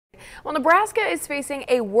Well, Nebraska is facing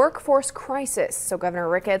a workforce crisis, so Governor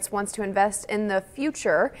Ricketts wants to invest in the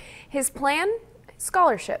future. His plan?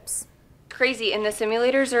 Scholarships. Crazy, and the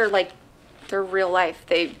simulators are like, they're real life.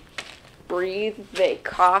 They breathe, they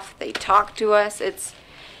cough, they talk to us. It's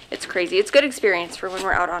crazy. It's a good experience for when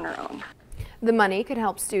we're out on our own. The money could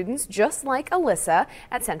help students just like Alyssa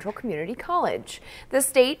at Central Community College. The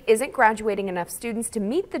state isn't graduating enough students to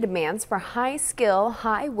meet the demands for high-skill,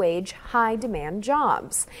 high-wage, high-demand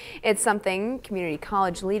jobs. It's something community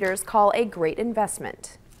college leaders call a great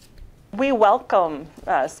investment. We welcome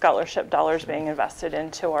scholarship dollars being invested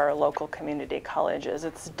into our local community colleges.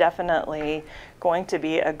 It's definitely going to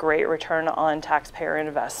be a great return on taxpayer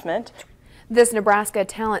investment. This Nebraska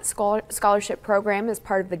Talent Scholarship Program is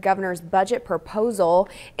part of the governor's budget proposal.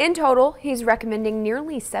 In total, he's recommending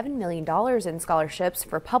nearly $7 million in scholarships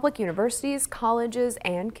for public universities, colleges,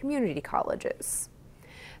 and community colleges.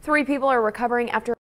 3 people are recovering after